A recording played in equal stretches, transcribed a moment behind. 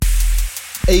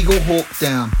Eaglehawk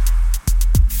Down.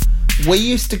 We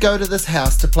used to go to this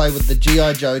house to play with the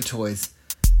G.I. Joe toys.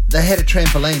 They had a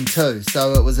trampoline too,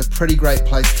 so it was a pretty great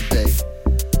place to be.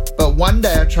 But one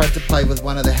day I tried to play with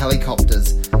one of the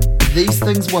helicopters. These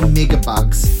things were mega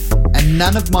bugs, and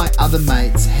none of my other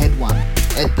mates had one.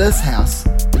 At this house,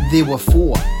 there were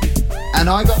 4, and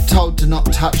I got told to not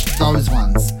touch those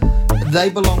ones. They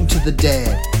belonged to the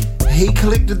dad. He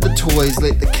collected the toys,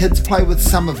 let the kids play with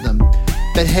some of them,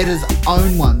 but had his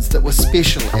own ones that were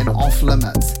special and off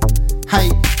limits.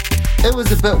 Hey, it was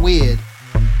a bit weird,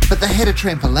 but they had a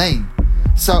trampoline,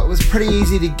 so it was pretty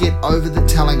easy to get over the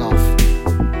telling off.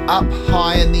 Up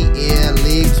high in the air,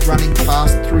 legs running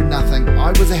fast through nothing.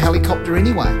 I was a helicopter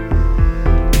anyway.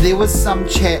 There was some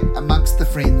chat amongst the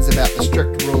friends about the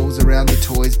strict rules around the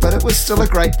toys, but it was still a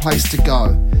great place to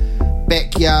go.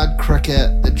 Backyard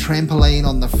cricket, the trampoline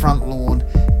on the front lawn,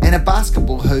 and a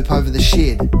basketball hoop over the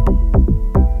shed.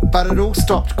 But it all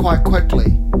stopped quite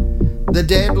quickly. The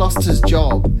dad lost his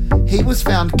job. He was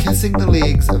found kissing the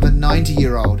legs of a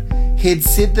 90-year-old. He had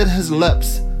said that his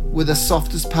lips were the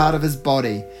softest part of his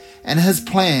body, and his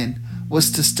plan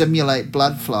was to stimulate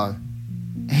blood flow.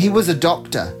 He was a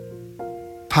doctor.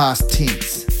 Past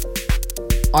tense.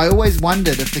 I always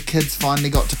wondered if the kids finally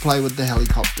got to play with the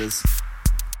helicopters.